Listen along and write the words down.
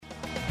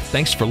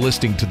Thanks for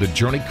listening to the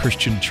Journey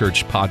Christian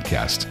Church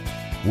podcast.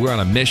 We're on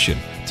a mission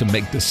to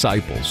make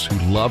disciples who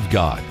love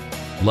God,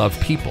 love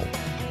people,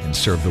 and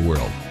serve the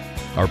world.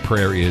 Our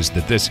prayer is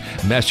that this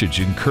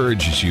message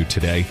encourages you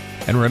today.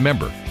 And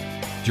remember,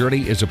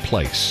 Journey is a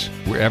place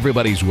where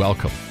everybody's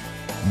welcome,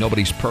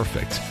 nobody's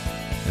perfect,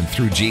 and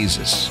through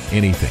Jesus,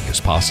 anything is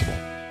possible.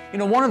 You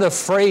know, one of the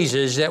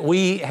phrases that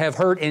we have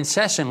heard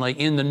incessantly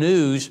in the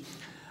news,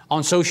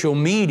 on social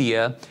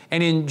media,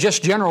 and in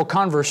just general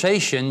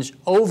conversations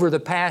over the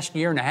past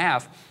year and a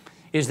half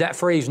is that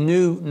phrase,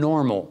 new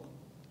normal.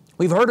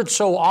 We've heard it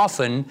so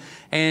often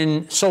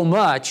and so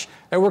much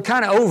that we're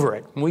kind of over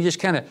it. We just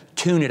kind of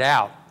tune it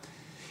out.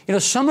 You know,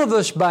 some of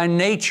us by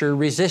nature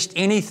resist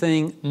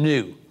anything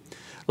new.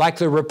 Like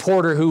the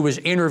reporter who was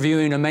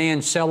interviewing a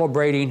man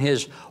celebrating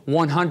his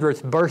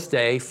 100th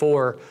birthday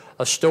for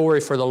a story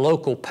for the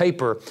local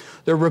paper.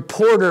 The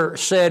reporter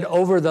said,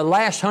 over the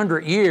last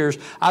 100 years,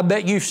 I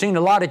bet you've seen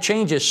a lot of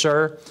changes,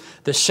 sir.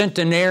 The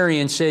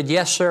centenarian said,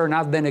 yes, sir, and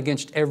I've been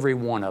against every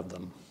one of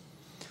them.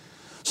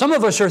 Some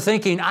of us are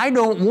thinking, I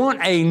don't want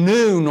a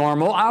new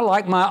normal. I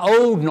like my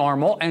old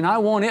normal, and I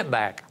want it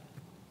back.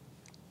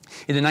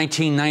 In the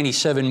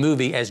 1997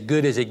 movie, As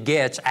Good as It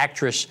Gets,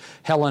 actress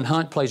Helen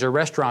Hunt plays a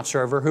restaurant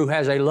server who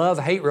has a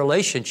love-hate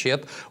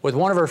relationship with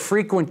one of her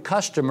frequent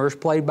customers,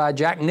 played by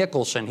Jack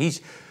Nicholson.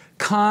 He's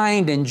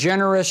kind and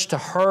generous to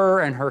her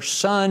and her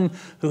son,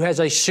 who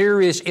has a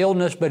serious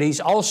illness, but he's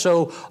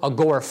also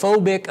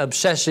agoraphobic,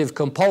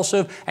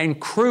 obsessive-compulsive, and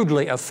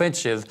crudely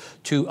offensive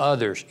to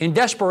others. In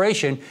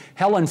desperation,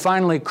 Helen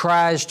finally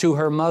cries to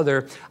her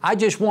mother, I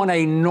just want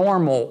a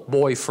normal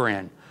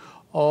boyfriend.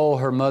 Oh,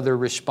 her mother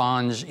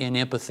responds in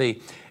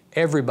empathy,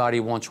 everybody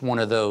wants one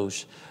of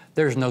those.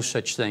 There's no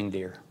such thing,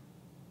 dear.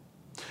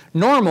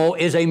 Normal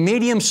is a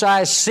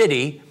medium-sized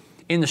city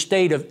in the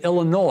state of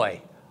Illinois,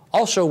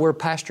 also where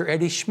Pastor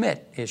Eddie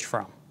Schmidt is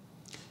from.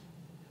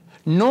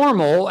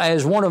 Normal,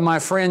 as one of my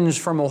friends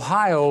from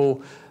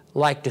Ohio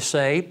like to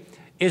say,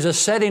 is a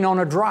setting on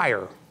a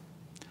dryer.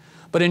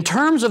 But in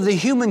terms of the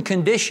human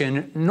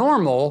condition,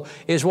 normal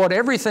is what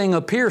everything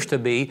appears to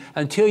be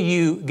until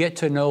you get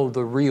to know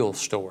the real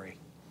story.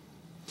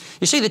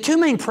 You see, the two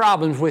main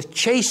problems with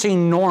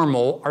chasing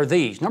normal are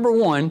these. Number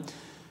one,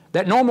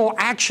 that normal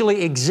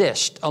actually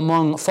exists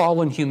among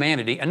fallen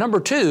humanity. And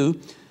number two,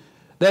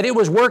 that it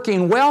was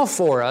working well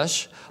for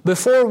us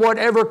before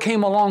whatever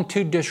came along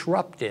to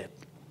disrupt it.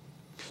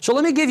 So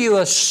let me give you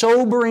a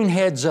sobering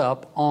heads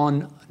up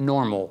on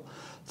normal.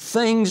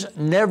 Things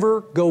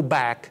never go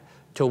back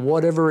to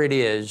whatever it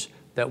is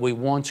that we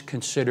once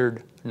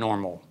considered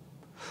normal.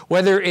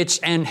 Whether it's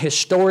an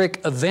historic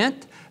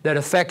event that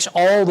affects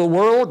all the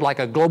world, like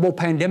a global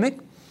pandemic,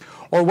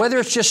 or whether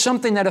it's just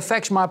something that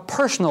affects my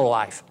personal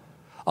life,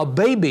 a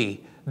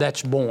baby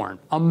that's born,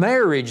 a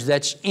marriage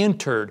that's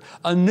entered,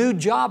 a new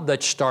job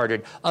that's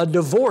started, a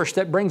divorce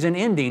that brings an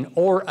ending,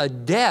 or a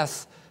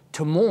death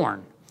to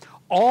mourn.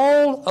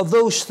 All of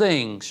those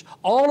things,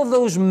 all of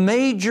those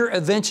major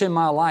events in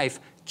my life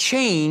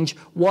change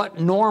what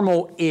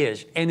normal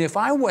is. And if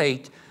I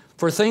wait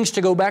for things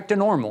to go back to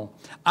normal,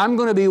 I'm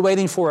going to be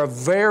waiting for a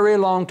very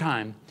long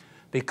time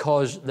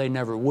because they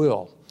never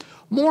will.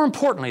 More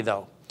importantly,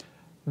 though,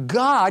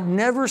 God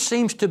never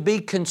seems to be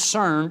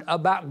concerned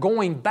about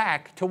going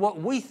back to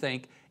what we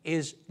think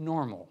is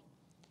normal.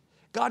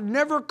 God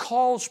never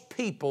calls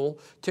people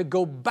to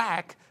go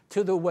back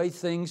to the way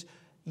things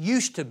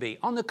used to be.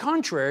 On the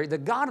contrary, the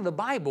God of the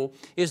Bible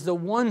is the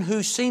one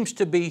who seems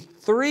to be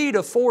 3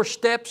 to 4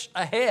 steps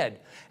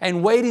ahead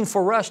and waiting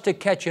for us to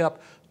catch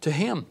up to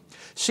Him.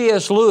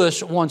 C.S.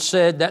 Lewis once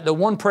said that the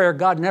one prayer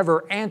God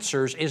never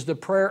answers is the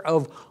prayer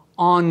of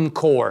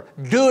encore.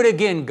 Do it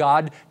again,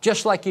 God,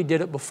 just like you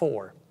did it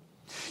before.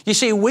 You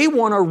see, we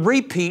want a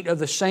repeat of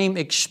the same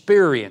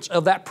experience,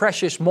 of that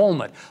precious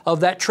moment,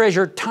 of that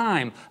treasured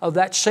time, of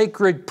that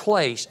sacred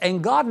place.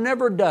 And God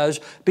never does,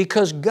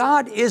 because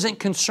God isn't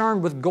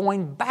concerned with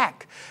going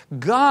back.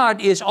 God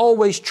is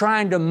always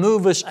trying to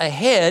move us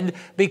ahead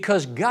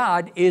because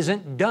God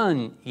isn't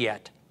done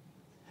yet.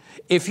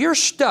 If you're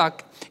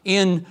stuck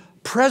in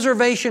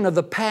preservation of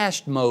the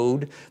past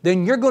mode,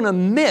 then you're going to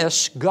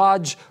miss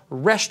God's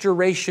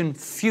restoration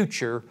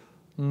future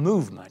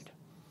movement.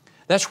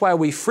 That's why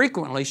we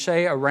frequently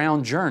say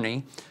around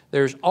Journey,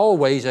 there's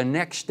always a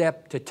next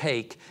step to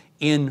take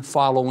in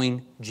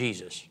following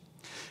Jesus.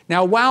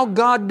 Now, while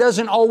God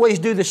doesn't always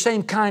do the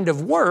same kind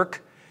of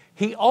work,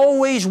 He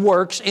always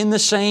works in the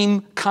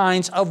same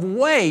kinds of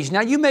ways.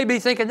 Now, you may be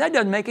thinking, that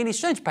doesn't make any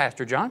sense,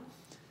 Pastor John.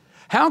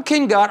 How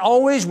can God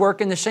always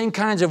work in the same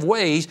kinds of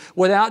ways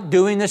without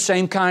doing the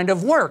same kind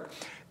of work?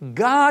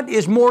 God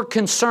is more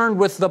concerned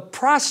with the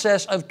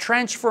process of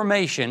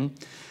transformation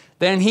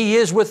than He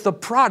is with the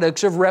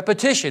products of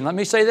repetition. Let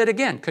me say that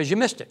again, because you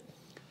missed it.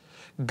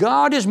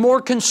 God is more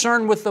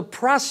concerned with the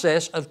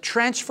process of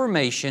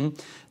transformation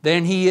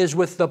than He is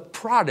with the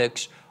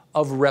products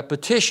of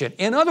repetition.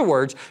 In other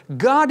words,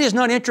 God is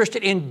not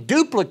interested in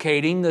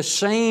duplicating the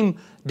same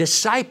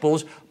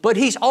disciples, but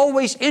He's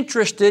always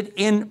interested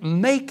in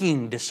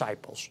making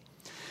disciples.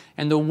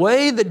 And the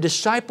way that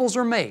disciples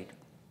are made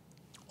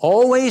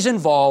always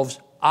involves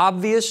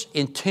obvious,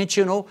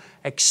 intentional,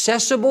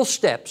 accessible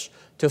steps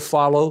to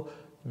follow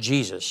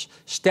Jesus.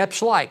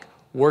 Steps like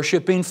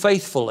worshiping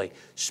faithfully,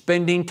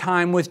 spending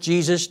time with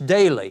Jesus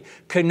daily,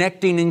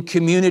 connecting in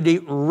community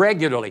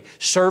regularly,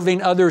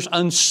 serving others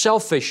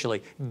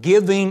unselfishly,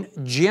 giving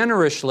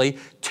generously,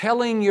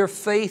 telling your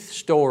faith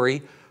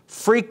story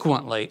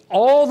frequently.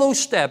 All those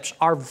steps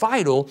are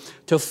vital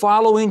to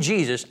following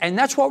Jesus, and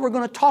that's what we're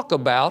going to talk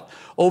about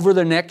over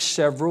the next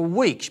several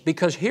weeks,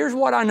 because here's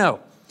what I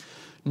know.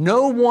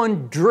 No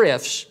one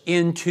drifts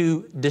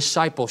into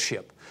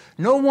discipleship.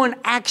 No one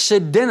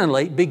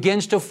accidentally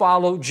begins to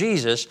follow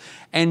Jesus,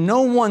 and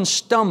no one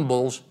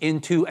stumbles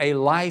into a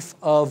life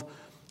of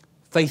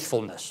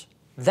faithfulness.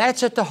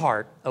 That's at the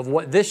heart of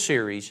what this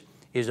series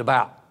is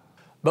about.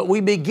 But we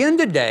begin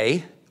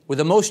today with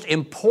the most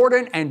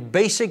important and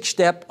basic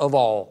step of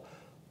all,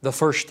 the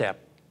first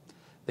step,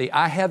 the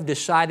I have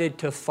decided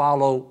to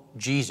follow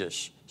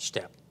Jesus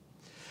step.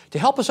 To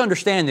help us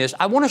understand this,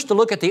 I want us to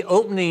look at the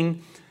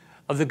opening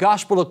of the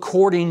Gospel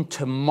according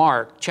to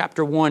Mark,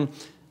 chapter 1,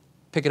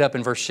 pick it up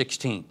in verse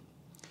 16.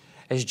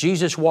 As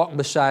Jesus walked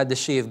beside the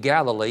Sea of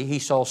Galilee, He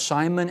saw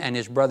Simon and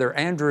his brother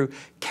Andrew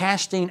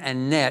casting a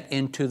net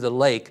into the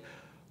lake,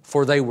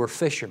 for they were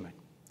fishermen.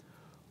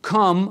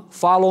 "Come,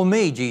 follow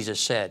me," Jesus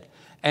said,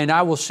 "and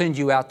I will send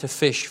you out to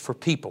fish for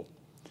people."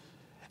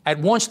 At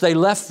once they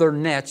left their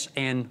nets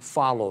and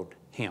followed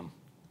Him.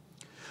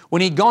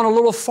 When he'd gone a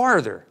little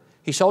farther,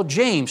 He saw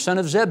James, son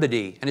of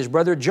Zebedee, and his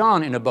brother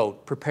John in a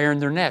boat, preparing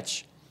their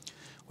nets.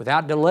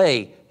 Without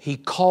delay, He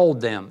called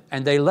them,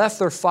 and they left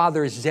their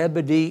father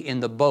Zebedee in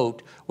the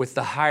boat with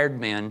the hired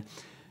men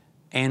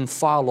and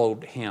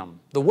followed Him.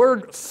 The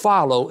word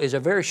follow is a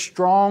very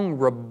strong,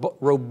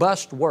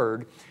 robust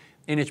word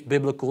in its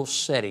biblical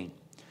setting.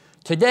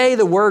 Today,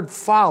 the word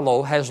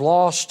follow has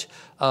lost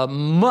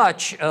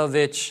much of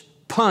its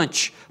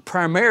punch,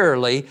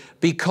 primarily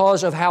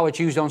because of how it's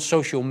used on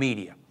social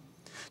media.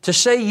 To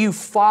say you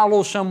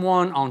follow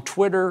someone on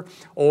Twitter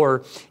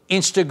or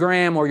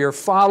Instagram, or you're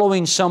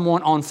following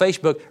someone on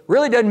Facebook,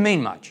 really doesn't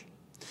mean much.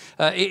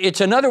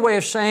 It's another way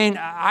of saying,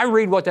 I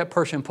read what that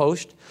person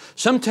posts.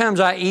 Sometimes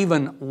I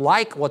even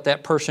like what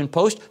that person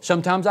posts.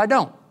 Sometimes I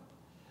don't.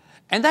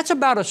 And that's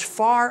about as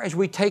far as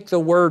we take the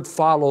word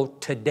follow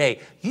today.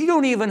 You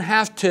don't even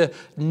have to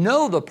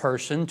know the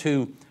person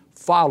to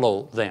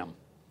follow them.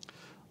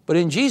 But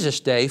in Jesus'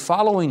 day,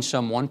 following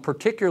someone,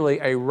 particularly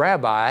a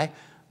rabbi,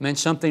 meant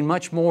something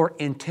much more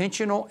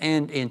intentional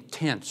and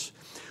intense.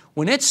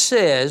 When it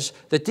says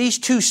that these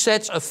two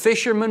sets of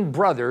fishermen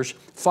brothers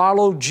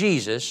followed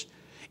Jesus,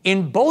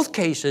 in both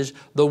cases,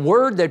 the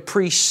word that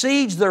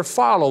precedes their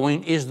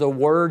following is the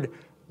word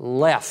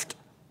left.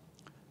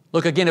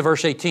 Look again at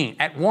verse 18.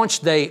 At once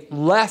they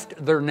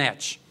left their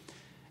nets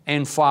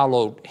and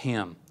followed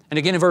Him. And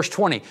again in verse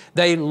 20,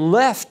 they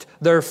left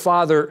their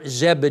father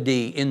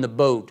Zebedee in the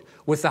boat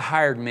with the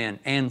hired men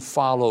and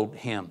followed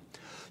Him.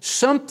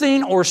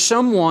 Something or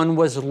someone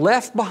was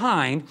left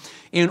behind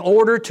in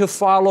order to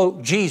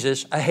follow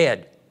Jesus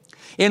ahead.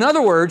 In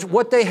other words,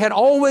 what they had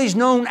always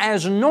known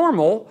as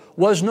normal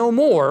was no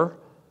more.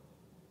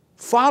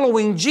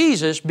 Following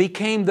Jesus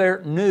became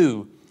their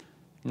new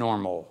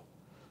normal.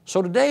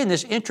 So today, in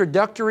this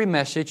introductory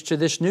message to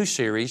this new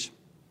series,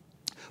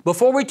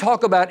 before we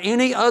talk about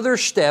any other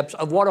steps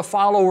of what a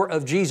follower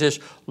of Jesus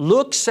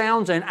looks,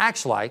 sounds, and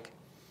acts like,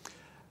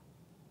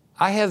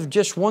 I have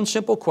just one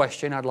simple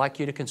question I'd like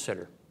you to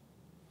consider.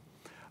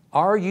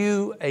 Are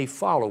you a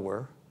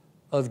follower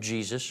of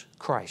Jesus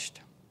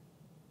Christ?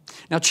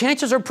 Now,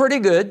 chances are pretty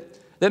good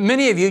that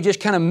many of you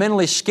just kind of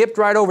mentally skipped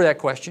right over that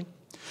question.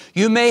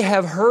 You may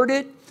have heard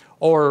it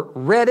or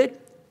read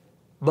it,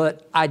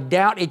 but I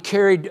doubt it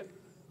carried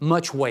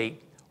much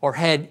weight or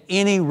had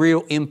any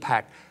real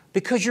impact.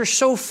 Because you're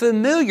so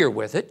familiar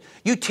with it,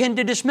 you tend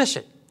to dismiss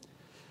it.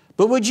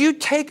 But would you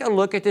take a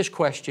look at this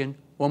question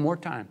one more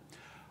time?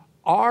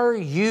 Are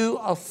you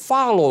a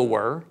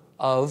follower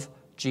of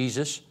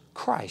Jesus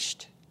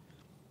Christ?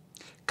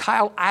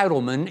 Kyle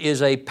Idleman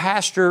is a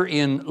pastor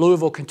in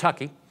Louisville,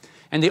 Kentucky,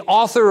 and the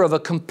author of a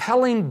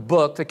compelling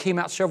book that came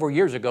out several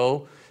years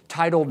ago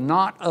titled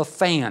Not a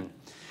Fan.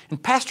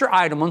 And Pastor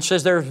Idleman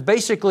says there's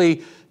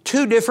basically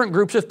two different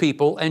groups of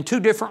people and two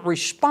different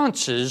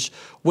responses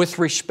with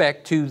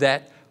respect to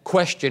that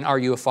question, are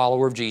you a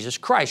follower of Jesus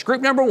Christ?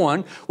 Group number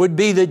one would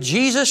be the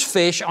Jesus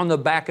fish on the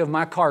back of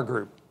my car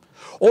group.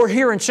 Or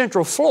here in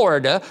Central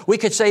Florida, we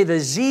could say the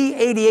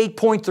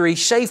Z88.3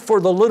 Safe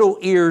for the Little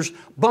Ears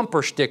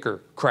bumper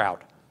sticker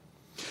crowd.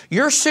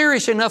 You're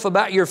serious enough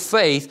about your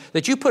faith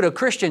that you put a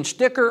Christian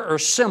sticker or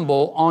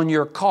symbol on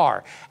your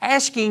car.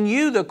 Asking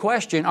you the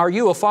question, are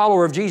you a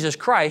follower of Jesus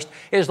Christ,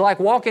 is like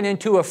walking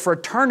into a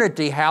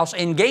fraternity house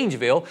in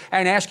Gainesville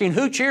and asking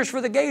who cheers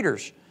for the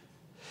Gators.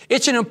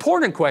 It's an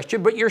important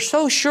question, but you're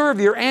so sure of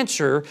your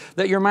answer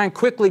that your mind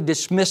quickly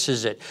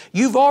dismisses it.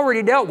 You've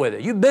already dealt with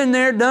it. You've been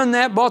there, done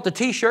that, bought the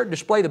T-shirt,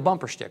 displayed the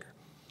bumper sticker.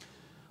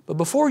 But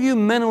before you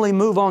mentally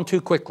move on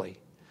too quickly,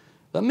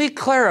 let me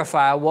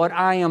clarify what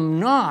I am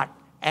not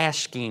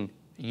asking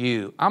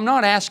you. I'm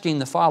not asking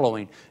the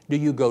following. Do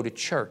you go to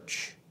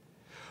church?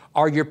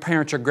 Are your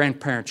parents or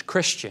grandparents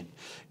Christian?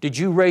 Did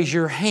you raise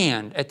your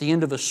hand at the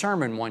end of a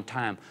sermon one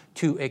time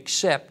to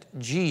accept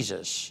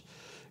Jesus?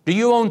 Do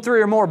you own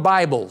 3 or more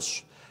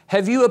Bibles?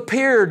 Have you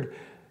appeared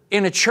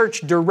in a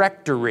church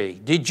directory?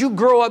 Did you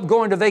grow up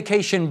going to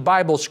vacation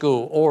Bible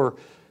school or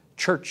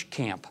church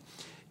camp?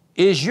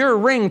 Is your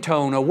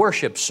ringtone a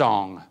worship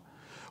song?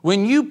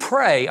 When you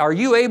pray, are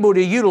you able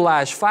to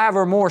utilize 5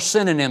 or more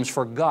synonyms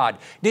for God?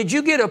 Did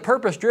you get a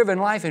purpose-driven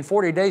life in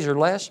 40 days or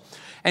less?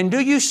 And do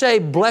you say,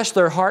 bless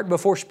their heart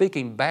before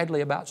speaking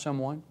badly about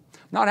someone?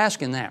 I'm not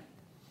asking that.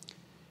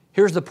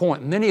 Here's the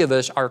point. Many of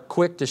us are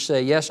quick to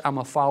say, yes, I'm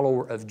a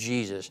follower of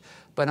Jesus,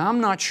 but I'm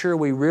not sure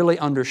we really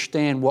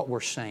understand what we're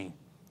saying.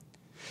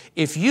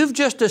 If you've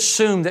just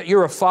assumed that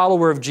you're a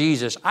follower of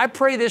Jesus, I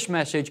pray this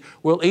message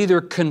will either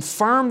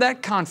confirm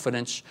that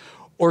confidence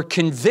or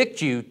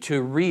convict you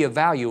to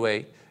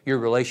reevaluate your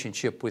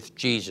relationship with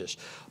Jesus.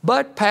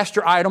 But Pastor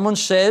Eidelman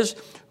says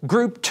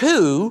group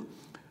 2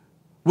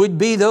 would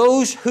be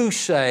those who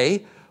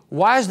say,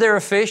 why is there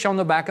a fish on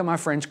the back of my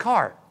friend's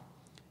car?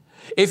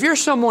 If you're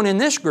someone in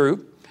this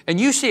group and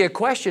you see a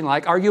question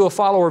like, are you a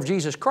follower of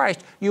Jesus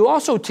Christ? You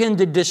also tend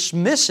to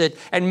dismiss it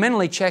and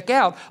mentally check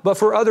out, but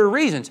for other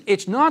reasons.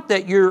 It's not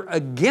that you're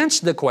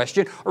against the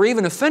question or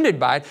even offended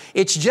by it.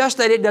 It's just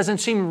that it doesn't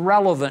seem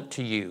relevant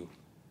to you.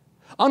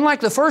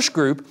 Unlike the first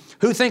group,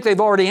 who think they've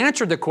already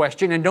answered the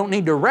question and don't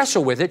need to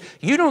wrestle with it,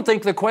 you don't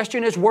think the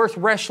question is worth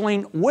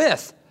wrestling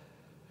with.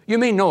 You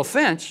mean no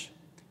offense,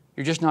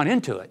 you're just not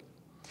into it.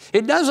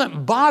 It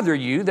doesn't bother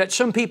you that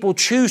some people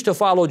choose to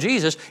follow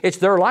Jesus. It's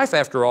their life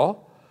after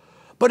all.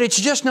 But it's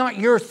just not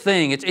your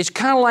thing. It's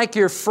kind of like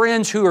your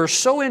friends who are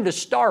so into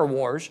Star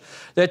Wars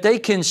that they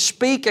can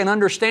speak and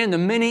understand the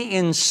many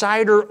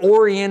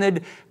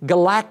insider-oriented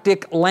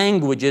galactic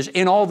languages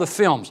in all the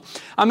films.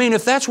 I mean,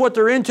 if that's what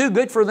they're into,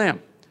 good for them.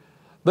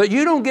 But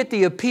you don't get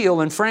the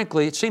appeal, and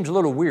frankly, it seems a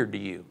little weird to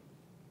you.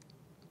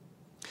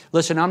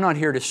 Listen, I'm not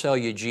here to sell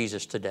you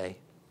Jesus today.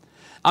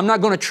 I'm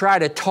not going to try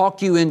to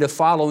talk you into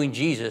following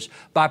Jesus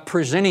by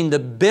presenting the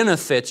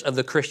benefits of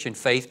the Christian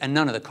faith and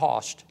none of the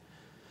cost.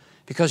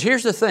 Because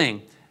here's the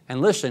thing,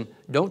 and listen,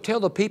 don't tell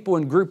the people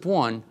in group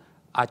 1,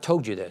 I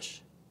told you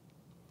this.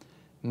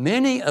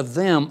 Many of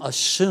them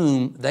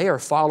assume they are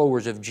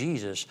followers of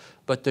Jesus,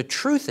 but the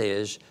truth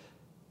is,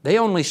 they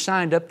only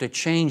signed up to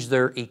change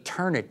their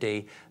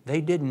eternity.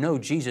 They didn't know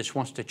Jesus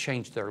wants to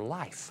change their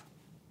life.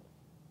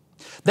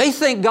 They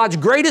think God's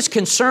greatest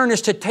concern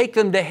is to take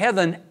them to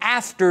heaven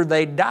after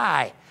they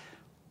die.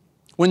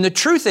 When the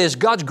truth is,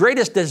 God's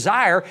greatest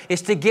desire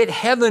is to get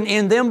heaven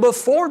in them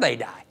before they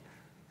die.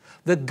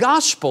 The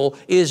gospel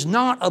is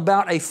not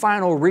about a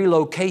final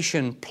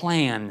relocation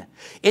plan.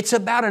 It's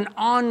about an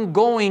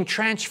ongoing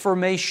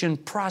transformation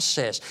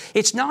process.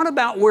 It's not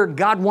about where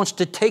God wants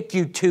to take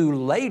you to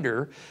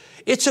later.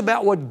 It's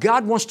about what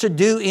God wants to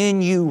do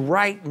in you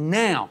right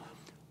now.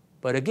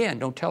 But again,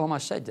 don't tell them I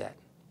said that.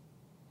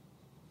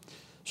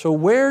 So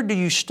where do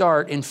you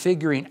start in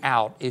figuring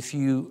out if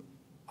you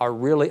are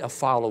really a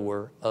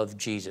follower of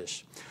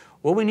Jesus?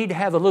 Well, we need to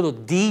have a little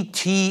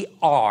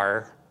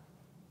DTR,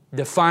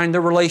 define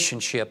the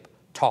relationship,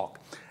 talk.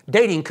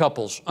 Dating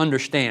couples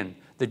understand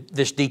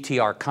this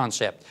DTR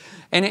concept.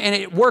 And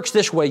it works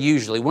this way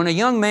usually. When a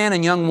young man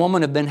and young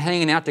woman have been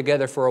hanging out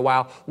together for a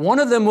while, one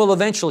of them will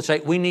eventually say,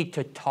 we need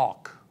to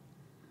talk.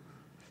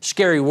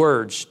 Scary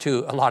words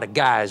to a lot of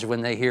guys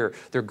when they hear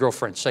their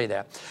girlfriend say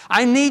that.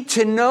 I need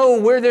to know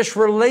where this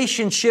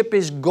relationship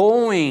is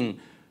going,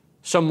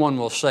 someone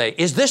will say.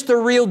 Is this the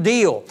real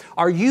deal?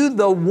 Are you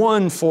the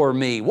one for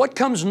me? What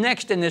comes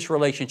next in this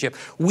relationship?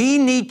 We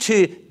need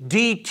to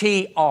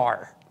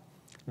DTR,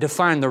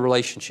 define the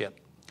relationship.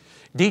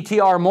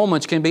 DTR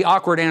moments can be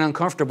awkward and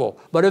uncomfortable,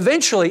 but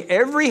eventually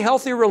every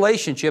healthy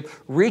relationship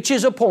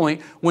reaches a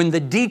point when the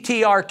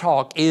DTR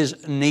talk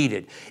is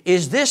needed.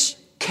 Is this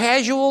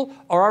casual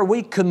or are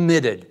we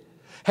committed?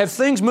 Have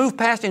things moved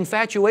past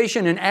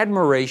infatuation and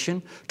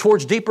admiration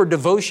towards deeper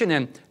devotion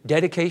and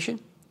dedication?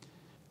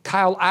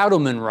 Kyle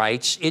Eidelman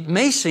writes, it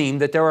may seem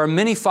that there are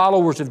many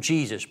followers of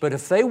Jesus, but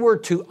if they were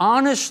to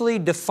honestly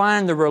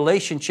define the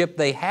relationship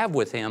they have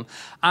with Him,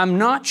 I'm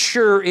not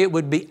sure it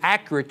would be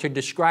accurate to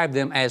describe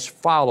them as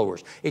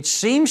followers. It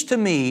seems to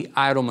me,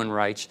 Eidelman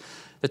writes,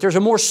 that there's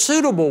a more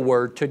suitable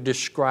word to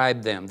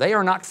describe them. They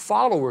are not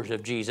followers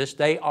of Jesus,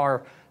 they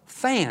are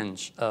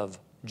fans of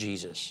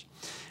Jesus.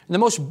 And the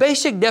most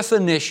basic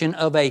definition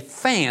of a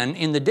fan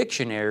in the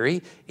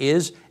dictionary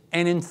is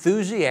an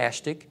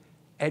enthusiastic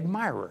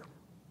admirer.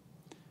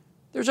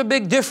 There's a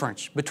big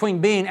difference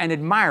between being an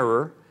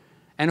admirer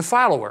and a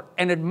follower.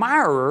 An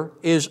admirer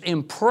is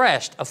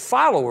impressed. A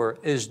follower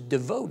is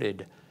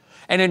devoted.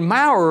 An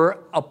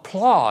admirer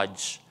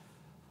applauds.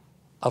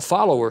 A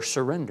follower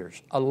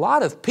surrenders. A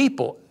lot of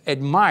people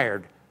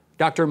admired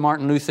Dr.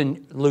 Martin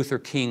Luther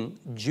King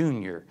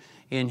Jr.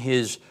 in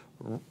his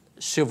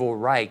civil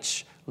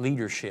rights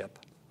leadership.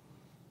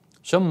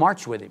 Some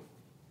marched with him.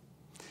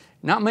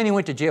 Not many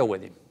went to jail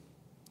with him.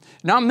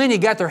 Not many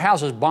got their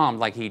houses bombed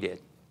like he did.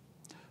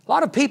 A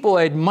lot of people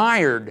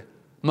admired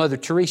Mother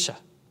Teresa.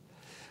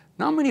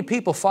 Not many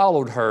people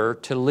followed her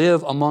to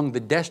live among the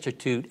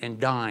destitute and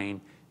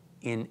dying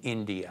in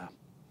India.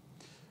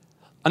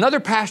 Another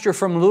pastor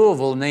from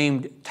Louisville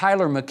named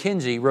Tyler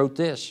McKenzie wrote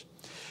this: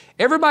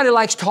 "Everybody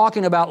likes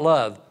talking about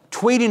love,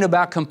 tweeting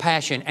about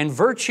compassion, and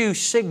virtue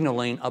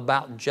signaling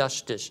about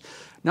justice.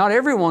 Not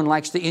everyone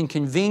likes the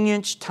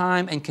inconvenience,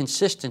 time, and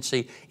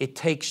consistency it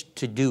takes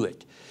to do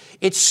it.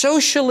 It's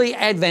socially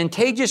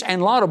advantageous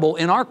and laudable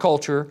in our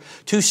culture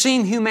to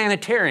seem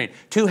humanitarian,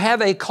 to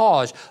have a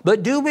cause.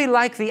 But do we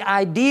like the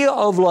idea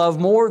of love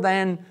more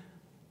than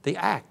the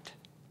act?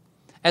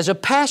 As a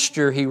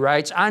pastor," he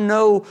writes, "I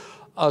know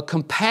a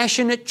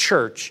compassionate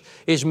church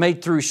is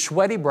made through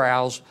sweaty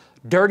brows,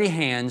 dirty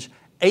hands,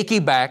 achy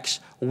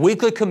backs,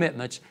 weekly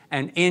commitments,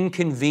 and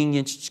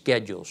inconvenienced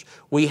schedules.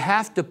 We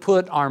have to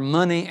put our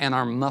money and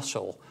our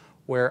muscle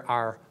where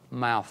our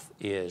mouth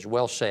is."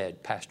 Well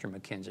said, Pastor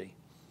McKenzie.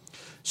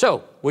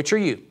 So, which are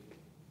you?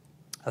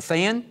 A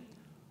fan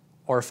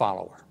or a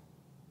follower?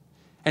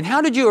 And how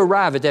did you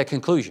arrive at that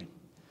conclusion?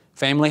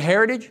 Family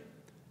heritage?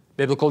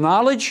 Biblical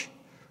knowledge?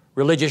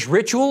 Religious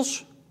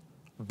rituals?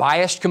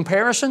 Biased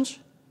comparisons?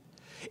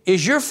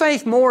 Is your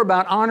faith more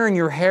about honoring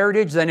your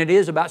heritage than it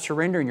is about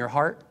surrendering your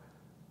heart?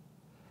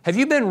 Have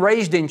you been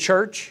raised in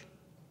church,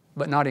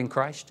 but not in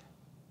Christ?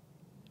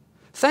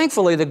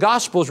 Thankfully, the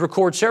Gospels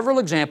record several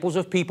examples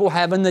of people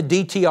having the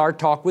DTR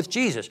talk with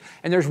Jesus.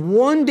 And there's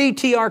one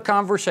DTR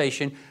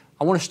conversation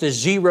I want us to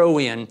zero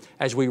in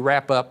as we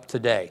wrap up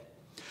today.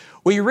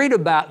 We read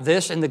about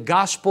this in the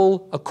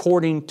Gospel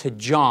according to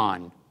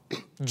John.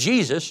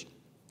 Jesus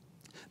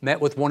met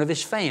with one of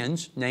His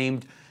fans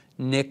named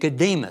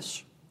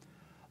Nicodemus.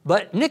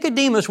 But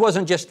Nicodemus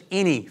wasn't just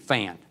any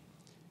fan.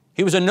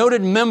 He was a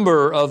noted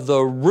member of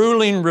the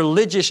ruling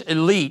religious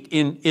elite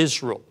in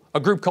Israel, a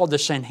group called the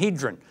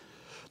Sanhedrin,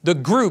 the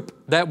group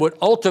that would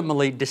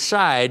ultimately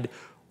decide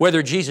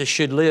whether Jesus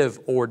should live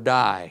or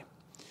die.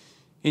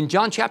 In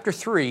John chapter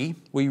 3,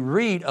 we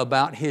read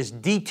about His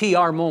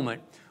DTR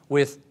moment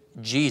with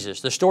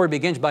Jesus. The story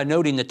begins by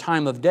noting the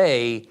time of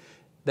day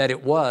that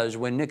it was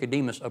when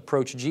Nicodemus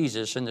approached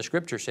Jesus, and the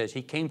Scripture says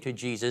he came to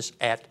Jesus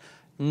at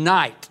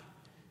night.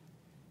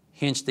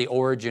 Hence the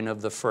origin of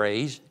the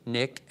phrase,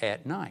 Nick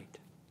at night.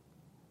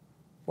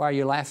 Why are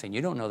you laughing?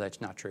 You don't know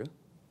that's not true.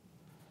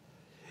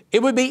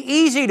 It would be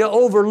easy to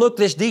overlook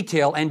this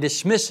detail and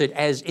dismiss it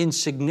as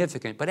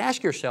insignificant. But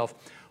ask yourself,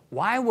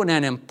 why would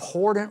an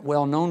important,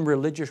 well-known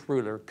religious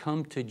ruler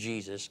come to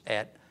Jesus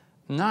at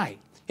night?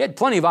 He had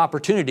plenty of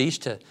opportunities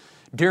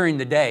during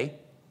the day.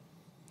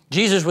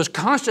 Jesus was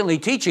constantly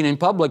teaching in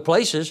public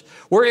places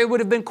where it would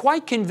have been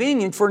quite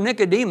convenient for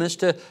Nicodemus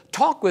to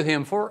talk with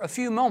Him for a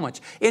few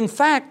moments. In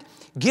fact,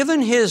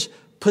 given His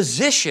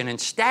position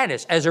and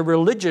status as a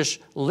religious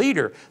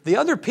leader, the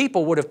other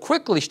people would have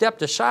quickly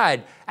stepped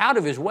aside out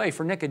of His way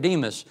for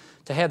Nicodemus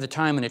to have the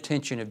time and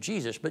attention of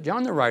Jesus. But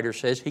John the writer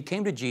says He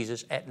came to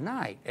Jesus at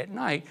night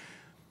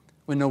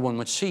when no one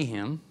would see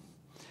Him.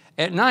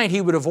 At night, He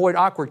would avoid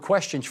awkward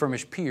questions from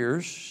His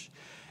peers.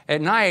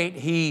 At night,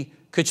 He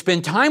could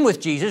spend time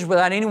with Jesus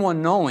without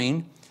anyone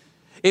knowing.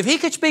 If He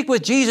could speak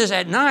with Jesus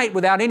at night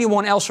without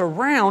anyone else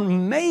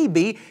around,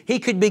 maybe He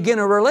could begin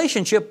a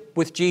relationship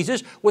with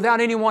Jesus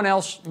without anyone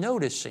else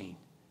noticing.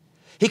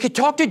 He could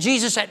talk to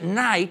Jesus at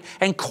night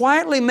and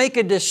quietly make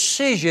a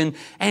decision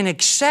and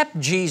accept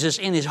Jesus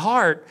in his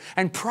heart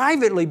and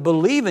privately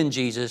believe in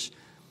Jesus.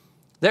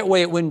 That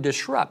way it wouldn't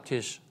disrupt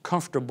his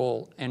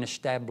comfortable and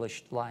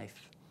established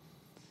life.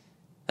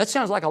 That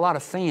sounds like a lot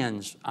of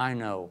fans I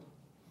know.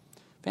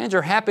 Fans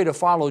are happy to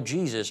follow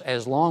Jesus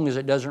as long as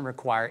it doesn't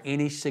require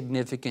any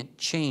significant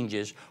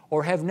changes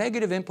or have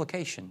negative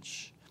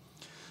implications.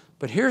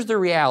 But here's the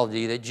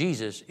reality that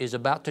Jesus is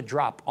about to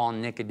drop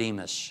on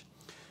Nicodemus.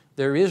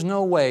 There is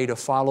no way to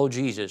follow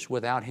Jesus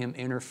without Him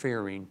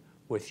interfering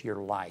with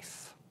your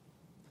life.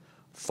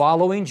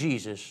 Following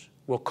Jesus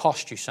will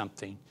cost you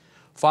something.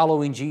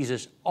 Following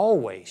Jesus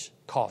always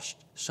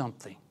costs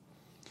something.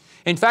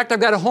 In fact, I've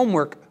got a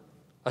homework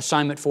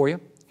assignment for you.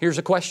 Here's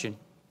a question.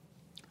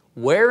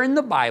 Where in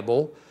the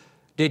Bible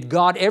did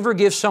God ever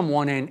give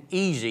someone an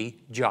easy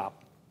job?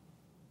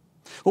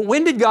 Well,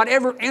 when did God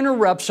ever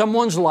interrupt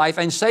someone's life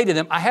and say to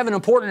them, I have an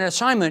important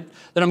assignment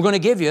that I'm going to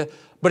give you,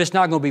 but it's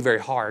not going to be very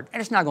hard, and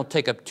it's not going to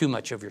take up too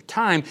much of your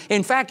time.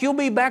 In fact, you'll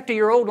be back to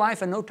your old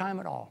life in no time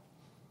at all.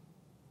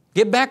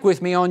 Get back with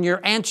me on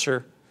your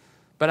answer,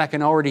 but I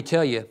can already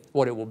tell you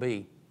what it will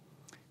be.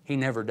 He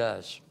never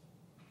does.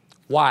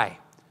 Why?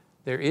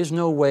 There is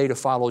no way to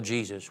follow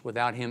Jesus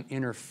without Him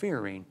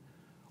interfering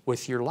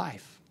with your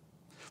life.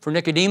 For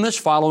Nicodemus,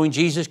 following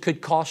Jesus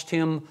could cost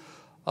him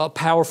a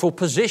powerful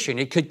position.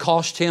 It could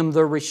cost him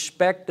the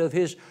respect of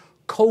his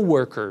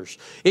co-workers.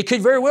 It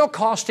could very well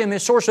cost him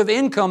his source of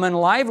income and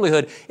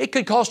livelihood. It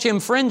could cost him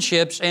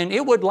friendships, and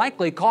it would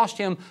likely cost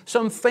him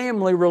some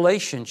family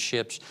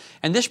relationships.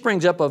 And this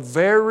brings up a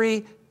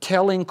very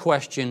telling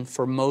question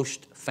for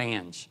most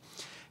fans.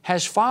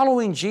 Has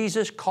following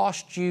Jesus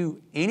cost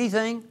you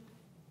anything?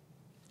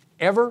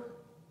 Ever?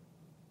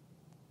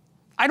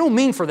 I don't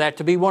mean for that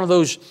to be one of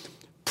those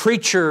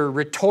preacher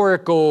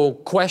rhetorical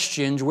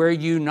questions where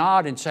you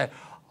nod and say,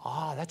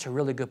 that's a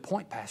really good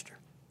point, Pastor.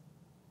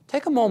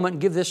 Take a moment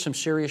and give this some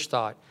serious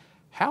thought.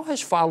 How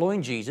has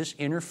following Jesus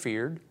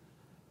interfered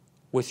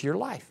with your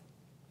life?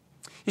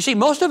 You see,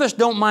 most of us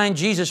don't mind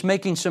Jesus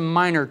making some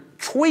minor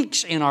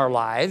tweaks in our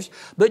lives,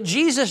 but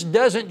Jesus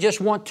doesn't just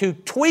want to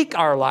tweak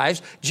our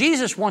lives.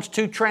 Jesus wants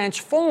to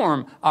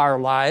transform our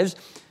lives,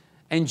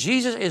 and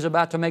Jesus is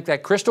about to make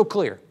that crystal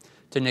clear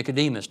to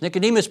Nicodemus.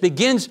 Nicodemus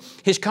begins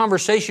his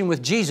conversation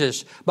with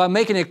Jesus by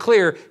making it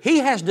clear he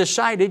has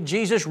decided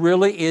Jesus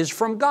really is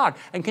from God.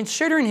 And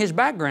considering his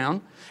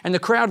background and the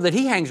crowd that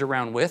he hangs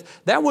around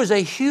with, that was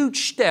a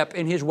huge step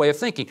in his way of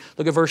thinking.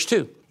 Look at verse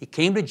 2. He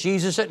came to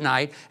Jesus at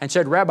night and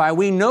said, Rabbi,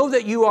 we know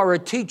that you are a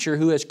teacher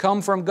who has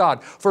come from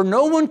God, for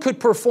no one could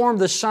perform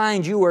the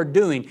signs you are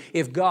doing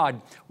if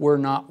God were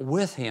not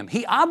with him.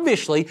 He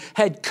obviously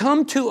had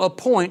come to a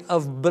point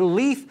of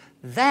belief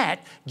that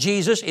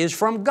Jesus is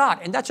from God,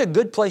 and that's a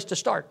good place to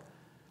start.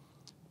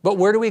 But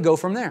where do we go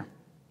from there?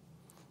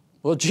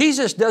 Well,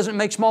 Jesus doesn't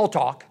make small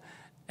talk,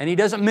 and He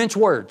doesn't mince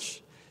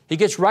words. He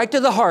gets right to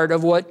the heart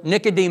of what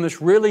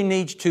Nicodemus really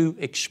needs to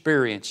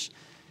experience.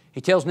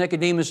 He tells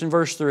Nicodemus in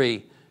verse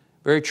 3,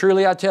 very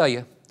truly I tell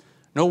you,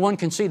 no one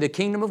can see the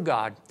kingdom of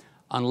God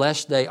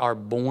unless they are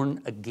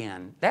born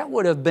again. That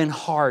would have been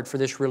hard for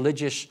this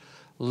religious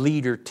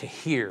leader to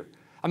hear.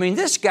 I mean,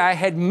 this guy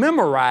had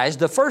memorized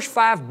the first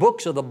 5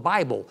 books of the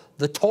Bible,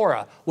 the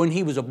Torah, when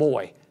he was a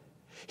boy.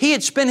 He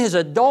had spent his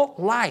adult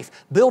life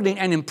building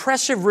an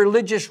impressive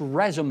religious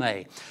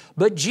resume.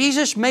 But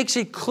Jesus makes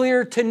it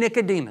clear to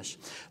Nicodemus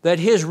that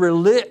his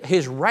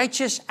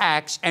righteous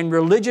acts and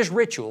religious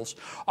rituals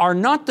are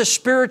not the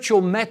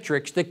spiritual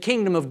metrics the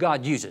kingdom of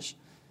God uses.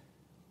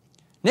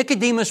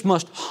 Nicodemus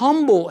must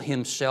humble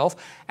himself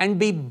and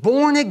be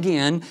born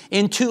again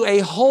into a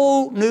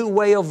whole new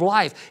way of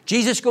life.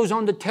 Jesus goes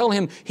on to tell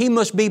him he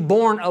must be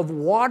born of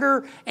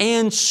water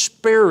and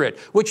spirit,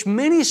 which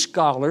many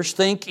scholars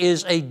think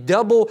is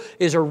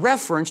a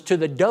reference to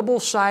the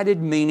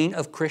double-sided meaning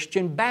of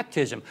Christian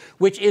baptism,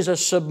 which is a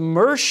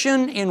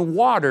submersion in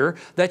water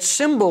that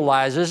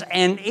symbolizes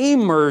an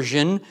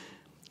immersion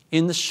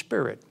in the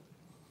Spirit.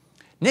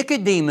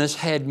 Nicodemus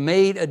had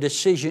made a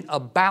decision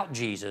about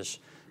Jesus,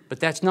 but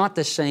that's not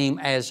the same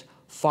as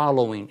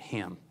following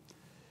Him.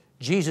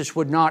 Jesus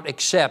would not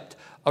accept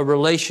a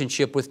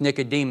relationship with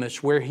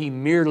Nicodemus where He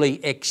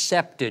merely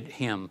accepted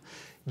him.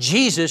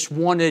 Jesus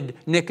wanted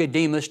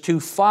Nicodemus to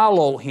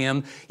follow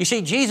Him. You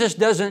see, Jesus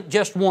doesn't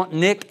just want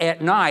Nick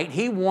at night.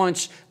 He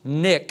wants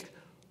Nick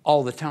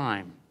all the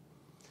time.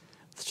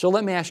 So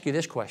let me ask you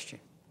this question.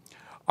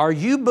 Are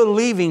you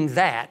believing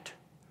that,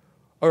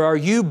 or are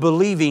you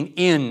believing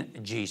in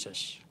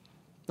Jesus?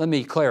 Let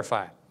me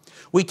clarify.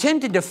 We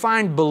tend to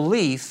define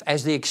belief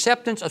as the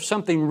acceptance of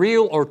something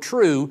real or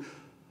true,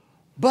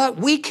 but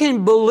we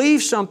can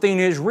believe something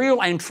is real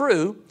and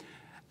true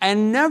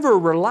and never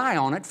rely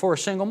on it for a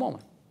single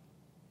moment.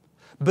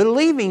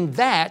 Believing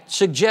that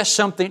suggests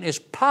something is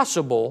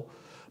possible.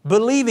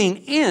 Believing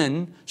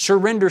in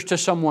surrenders to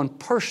someone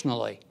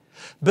personally.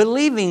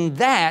 Believing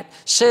that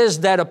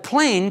says that a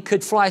plane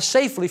could fly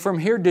safely from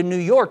here to New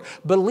York.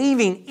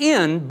 Believing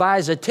in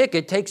buys a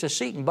ticket, takes a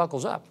seat, and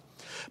buckles up.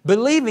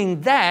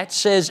 Believing that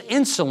says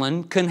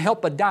insulin can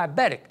help a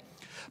diabetic.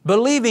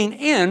 Believing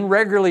in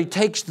regularly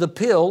takes the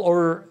pill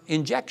or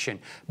injection.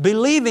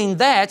 Believing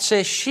that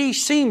says she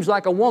seems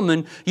like a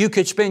woman you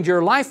could spend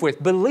your life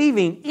with.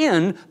 Believing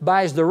in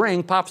buys the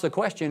ring, pops the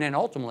question, and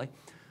ultimately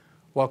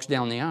walks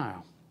down the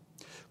aisle.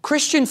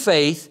 Christian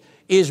faith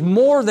is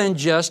more than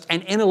just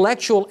an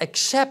intellectual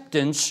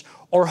acceptance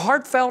or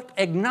heartfelt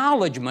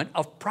acknowledgement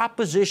of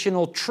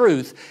propositional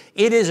truth.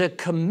 It is a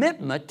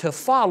commitment to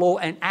follow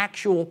an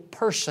actual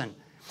person.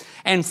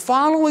 And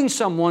following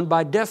someone,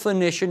 by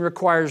definition,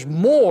 requires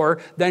more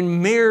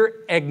than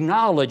mere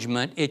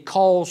acknowledgement. It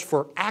calls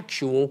for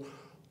actual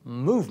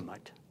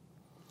movement.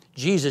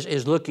 Jesus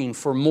is looking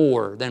for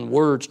more than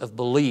words of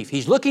belief.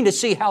 He's looking to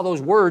see how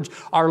those words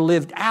are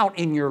lived out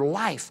in your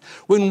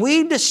life. When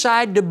we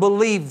decide to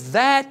believe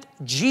that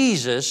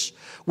Jesus,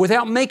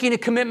 without making a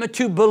commitment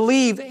to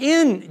believe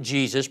in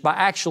Jesus by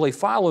actually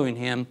following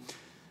Him,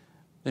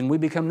 then we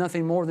become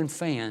nothing more than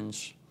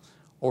fans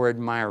or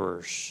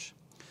admirers.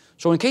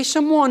 So in case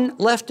someone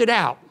left it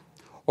out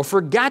or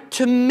forgot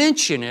to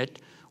mention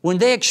it when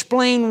they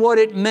explained what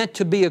it meant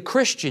to be a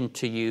Christian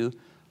to you,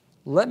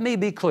 let me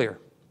be clear.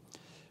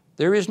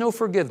 There is no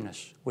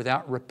forgiveness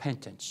without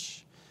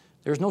repentance.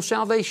 There's no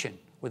salvation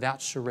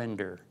without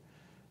surrender.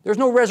 There's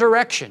no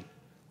resurrection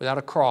without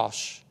a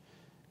cross.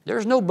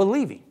 There's no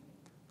believing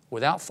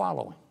without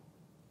following.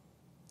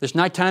 This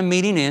nighttime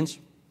meeting ends,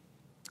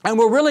 and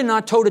we're really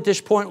not told at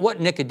this point what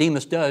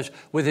Nicodemus does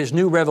with his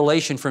new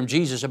revelation from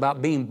Jesus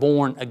about being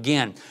born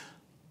again.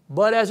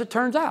 But as it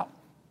turns out,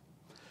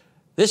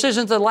 this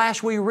isn't the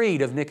last we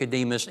read of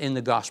Nicodemus in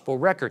the gospel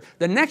record.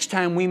 The next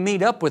time we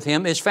meet up with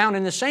him is found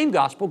in the same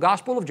gospel,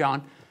 Gospel of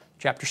John,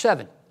 chapter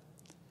 7.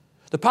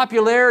 The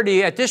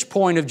popularity at this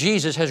point of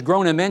Jesus has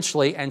grown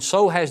immensely, and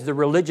so has the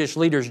religious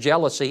leaders'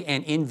 jealousy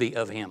and envy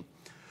of Him.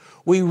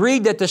 we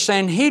read that the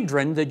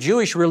Sanhedrin, the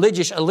Jewish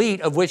religious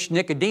elite of which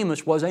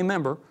Nicodemus was a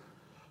member,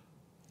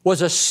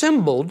 was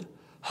assembled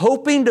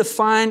hoping to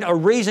find a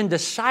reason to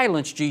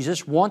silence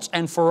Jesus once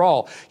and for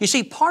all. You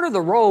see, part of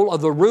the role of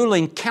the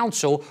ruling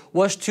council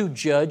was to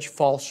judge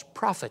false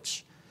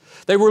prophets.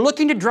 They were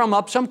looking to drum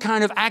up some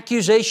kind of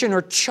accusation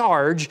or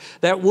charge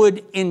that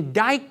would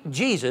indict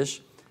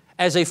Jesus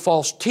as a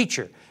false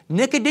teacher.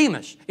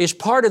 Nicodemus is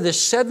part of this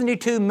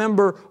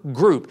 72-member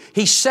group.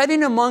 He's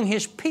sitting among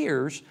his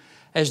peers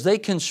as they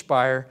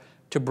conspire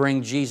to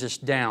bring Jesus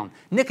down.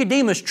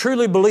 Nicodemus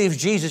truly believes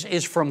Jesus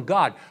is from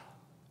God,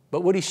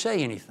 but would he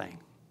say anything?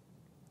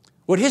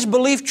 Would his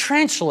belief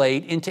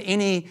translate into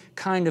any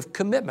kind of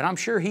commitment? I'm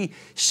sure he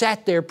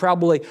sat there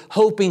probably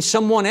hoping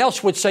someone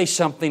else would say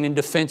something in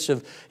defense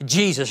of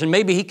Jesus, and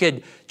maybe he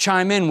could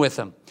chime in with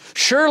them.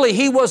 Surely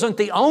he wasn't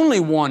the only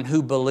one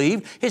who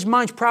believed. His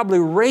mind's probably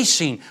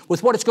racing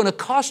with what it's going to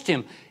cost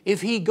him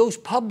if he goes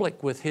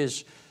public with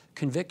his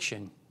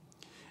conviction.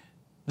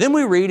 Then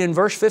we read in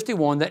verse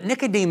 51 that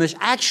Nicodemus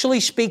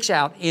actually speaks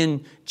out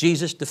in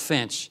Jesus'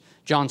 defense.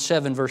 John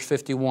 7, verse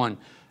 51.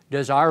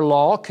 Does our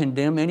law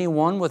condemn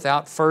anyone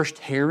without first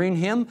hearing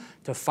him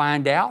to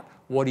find out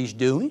what he's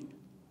doing?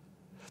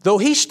 Though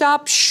he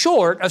stops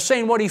short of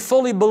saying what he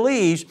fully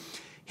believes,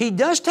 he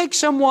does take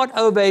somewhat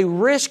of a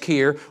risk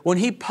here when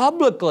he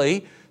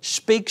publicly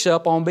speaks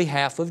up on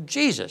behalf of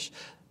Jesus.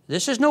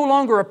 This is no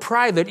longer a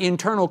private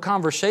internal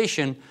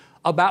conversation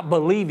about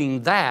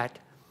believing that.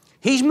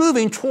 He's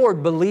moving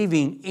toward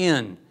believing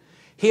in.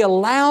 He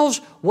allows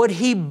what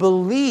he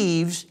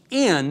believes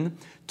in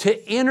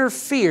to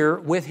interfere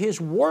with his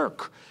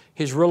work,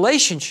 his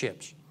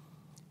relationships,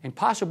 and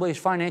possibly his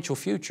financial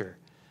future.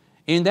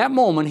 In that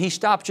moment, he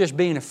stops just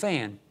being a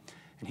fan,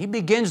 and he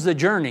begins the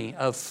journey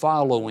of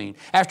following.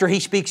 After he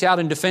speaks out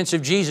in defense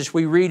of Jesus,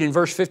 we read in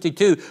verse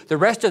 52, the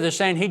rest of the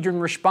Sanhedrin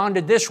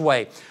responded this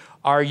way,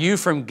 "Are you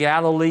from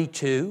Galilee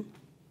too?"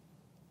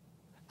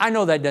 I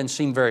know that doesn't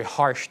seem very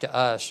harsh to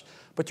us,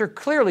 but they're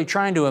clearly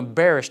trying to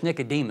embarrass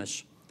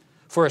Nicodemus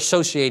for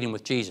associating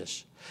with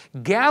Jesus.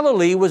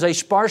 Galilee was a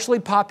sparsely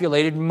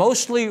populated,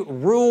 mostly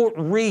rural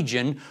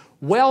region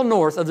well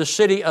north of the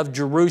city of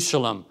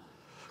Jerusalem.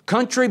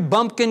 Country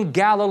bumpkin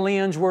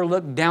Galileans were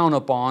looked down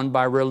upon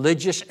by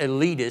religious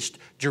elitist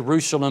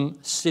Jerusalem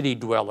city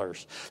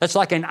dwellers. That's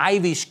like an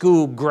Ivy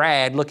School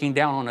grad looking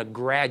down on a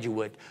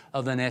graduate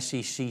of an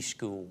SEC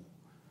school.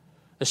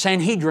 The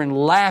Sanhedrin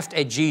laughed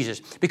at Jesus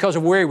because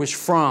of where he was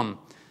from,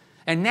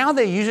 and now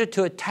they use it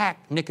to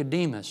attack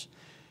Nicodemus.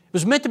 It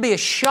was meant to be a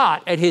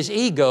shot at his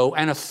ego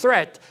and a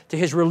threat to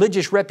his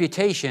religious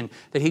reputation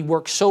that he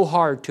worked so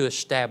hard to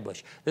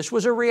establish. This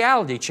was a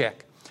reality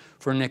check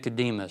for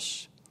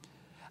Nicodemus.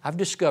 I've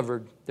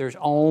discovered there's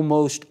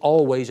almost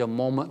always a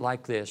moment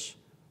like this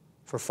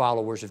for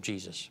followers of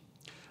Jesus.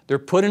 They're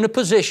put in a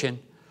position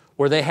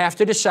where they have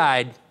to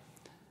decide,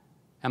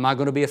 am I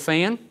going to be a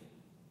fan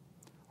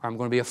or I'm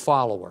going to be a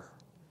follower?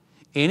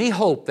 Any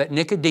hope that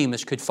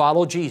Nicodemus could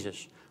follow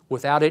Jesus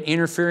without it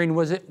interfering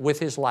with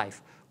his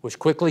life was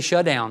quickly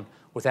shut down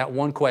with that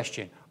one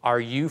question,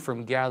 are you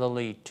from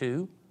Galilee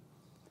too?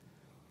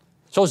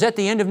 So is that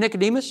the end of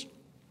Nicodemus?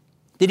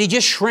 Did he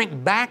just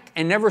shrink back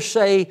and never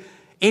say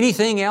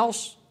anything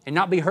else and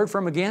not be heard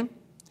from again?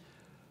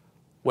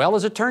 Well,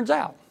 as it turns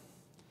out,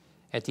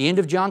 at the end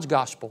of John's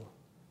Gospel,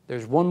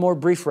 there's one more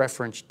brief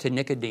reference to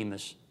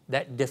Nicodemus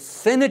that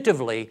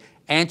definitively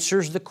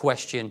answers the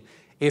question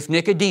if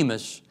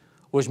Nicodemus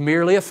was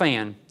merely a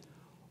fan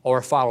or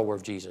a follower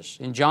of Jesus.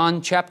 In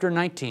John chapter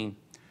 19,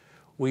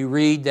 we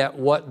read that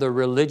what the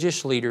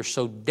religious leaders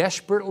so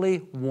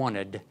desperately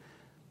wanted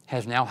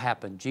has now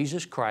happened.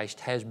 Jesus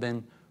Christ has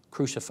been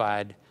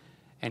crucified,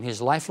 and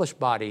his lifeless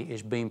body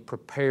is being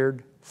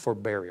prepared for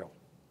burial.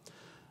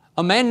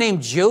 A man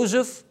named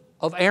Joseph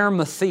of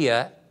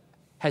Arimathea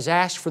has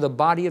asked for the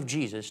body of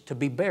Jesus to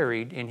be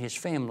buried in his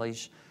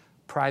family's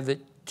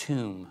private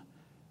tomb.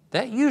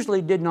 That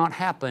usually did not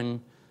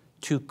happen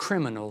to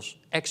criminals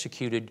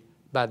executed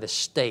by the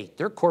state.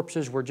 Their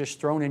corpses were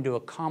just thrown into a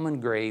common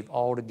grave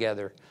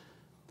altogether.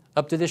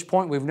 Up to this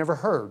point, we've never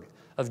heard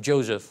of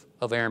Joseph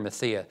of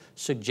Arimathea,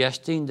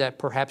 suggesting that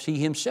perhaps he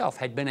himself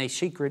had been a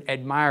secret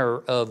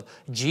admirer of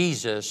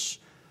Jesus,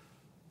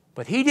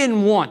 but he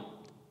didn't want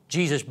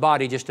Jesus'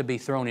 body just to be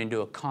thrown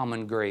into a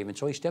common grave. And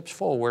so he steps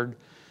forward,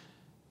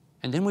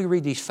 and then we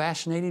read these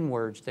fascinating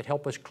words that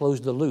help us close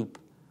the loop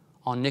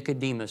on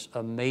Nicodemus'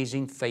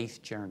 amazing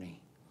faith journey.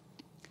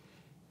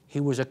 He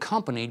was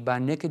accompanied by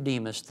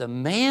Nicodemus, the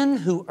man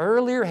who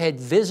earlier had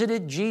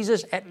visited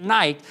Jesus at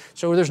night.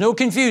 So there's no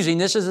confusing,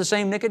 this is the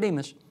same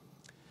Nicodemus.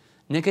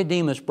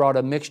 Nicodemus brought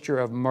a mixture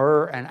of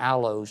myrrh and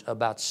aloes,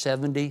 about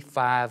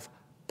 75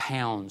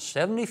 pounds.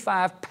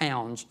 75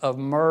 pounds of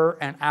myrrh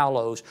and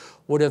aloes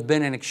would have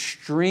been an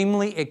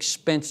extremely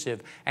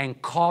expensive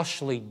and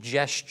costly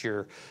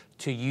gesture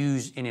to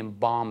use in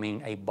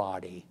embalming a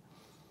body.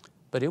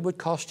 But it would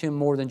cost him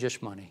more than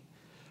just money.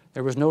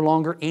 There was no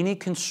longer any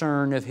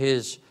concern of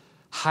his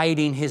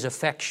hiding his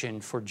affection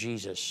for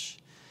Jesus.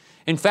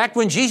 In fact,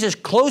 when Jesus'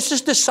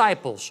 closest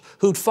disciples,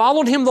 who'd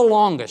followed Him the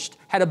longest,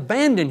 had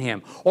abandoned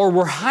Him or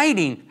were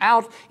hiding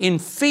out in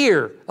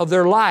fear of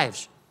their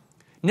lives,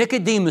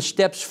 Nicodemus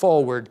steps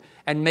forward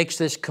and makes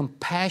this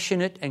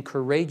compassionate and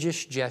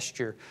courageous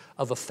gesture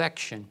of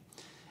affection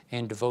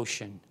and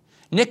devotion.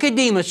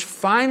 Nicodemus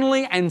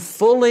finally and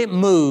fully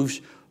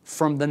moves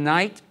from the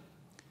night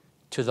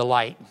to the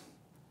light.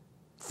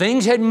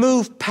 Things had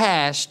moved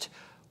past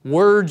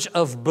words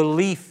of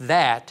belief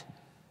that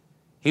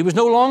he was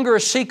no longer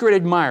a secret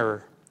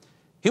admirer.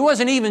 He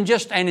wasn't even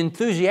just an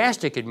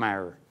enthusiastic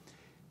admirer.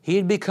 He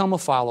had become a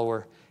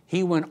follower.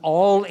 He went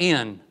all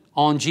in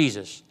on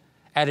Jesus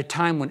at a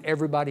time when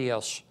everybody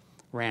else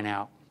ran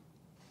out.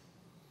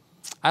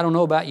 I don't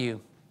know about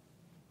you,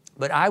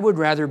 but I would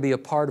rather be a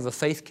part of a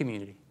faith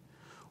community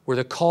where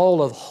the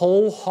call of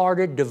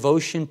wholehearted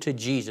devotion to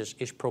Jesus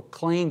is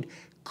proclaimed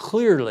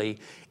clearly,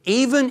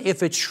 even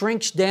if it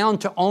shrinks down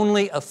to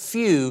only a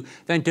few,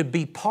 than to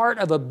be part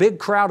of a big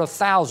crowd of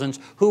thousands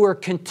who are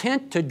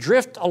content to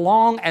drift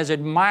along as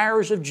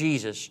admirers of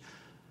Jesus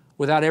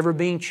without ever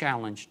being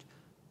challenged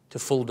to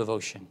full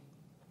devotion.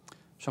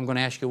 So I'm going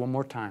to ask you one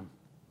more time.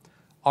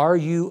 Are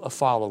you a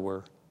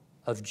follower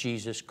of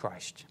Jesus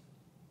Christ?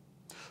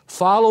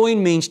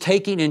 Following means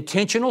taking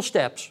intentional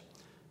steps,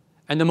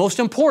 and the most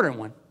important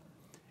one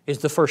is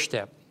the first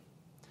step.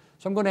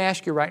 So I'm going to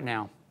ask you right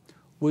now,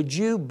 would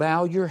you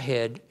bow your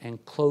head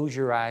and close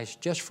your eyes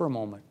just for a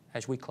moment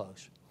as we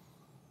close?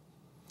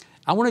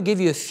 I want to give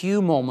you a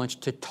few moments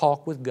to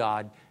talk with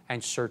God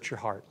and search your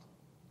heart.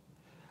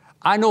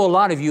 I know a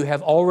lot of you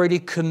have already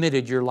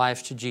committed your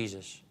lives to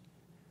Jesus.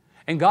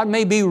 And God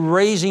may be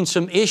raising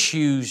some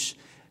issues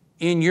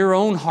in your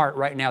own heart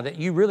right now that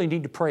you really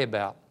need to pray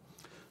about.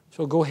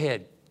 So go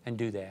ahead and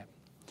do that.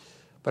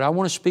 But I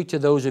want to speak to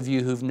those of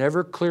you who've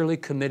never clearly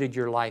committed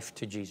your life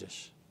to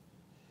Jesus.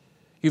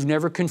 You've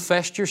never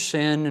confessed your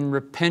sin and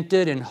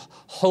repented and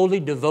wholly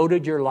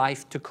devoted your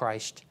life to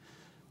Christ.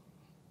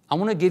 I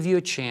want to give you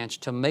a chance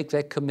to make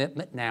that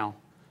commitment now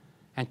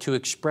and to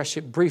express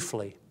it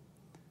briefly.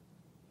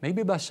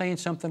 Maybe by saying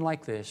something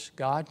like this: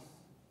 God,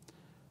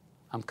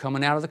 I'm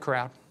coming out of the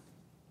crowd.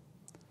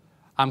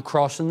 I'm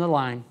crossing the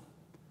line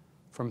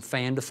from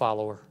fan to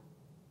follower.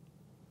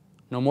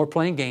 No more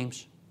playing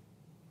games.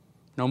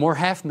 No more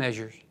half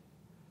measures.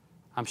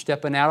 I'm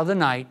stepping out of the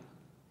night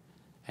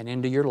and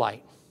into your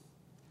light.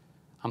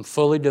 I'm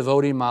fully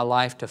devoting my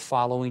life to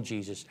following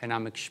Jesus, and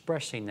I'm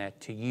expressing that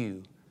to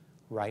you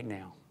right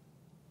now.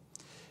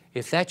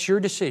 If that's your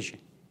decision,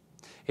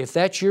 if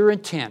that's your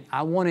intent,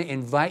 I want to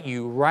invite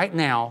you right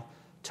now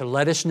to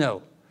let us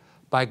know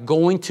by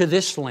going to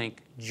this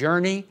link,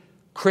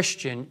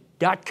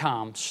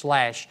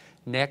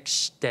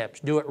 journeychristian.com/next-steps.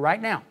 Do it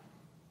right now.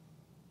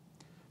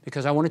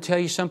 Because I want to tell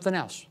you something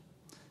else.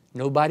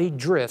 Nobody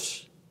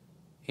drifts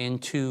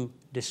into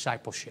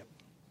discipleship.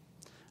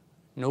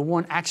 No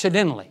one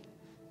accidentally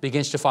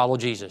begins to follow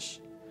Jesus.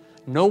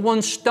 No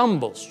one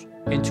stumbles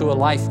into a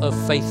life of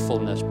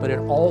faithfulness, but it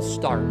all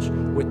starts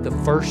with the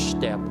first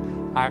step.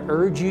 I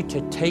urge you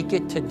to take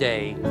it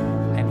today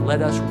and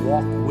let us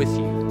walk with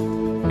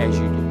you as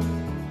you do.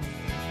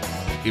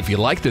 If you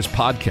like this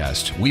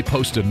podcast, we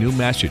post a new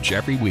message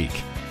every week,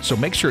 so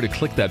make sure to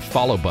click that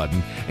follow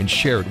button and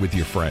share it with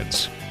your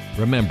friends.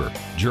 Remember,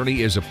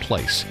 Journey is a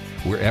place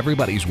where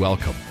everybody's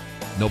welcome,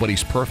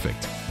 nobody's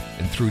perfect,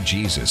 and through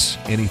Jesus,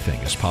 anything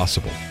is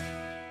possible.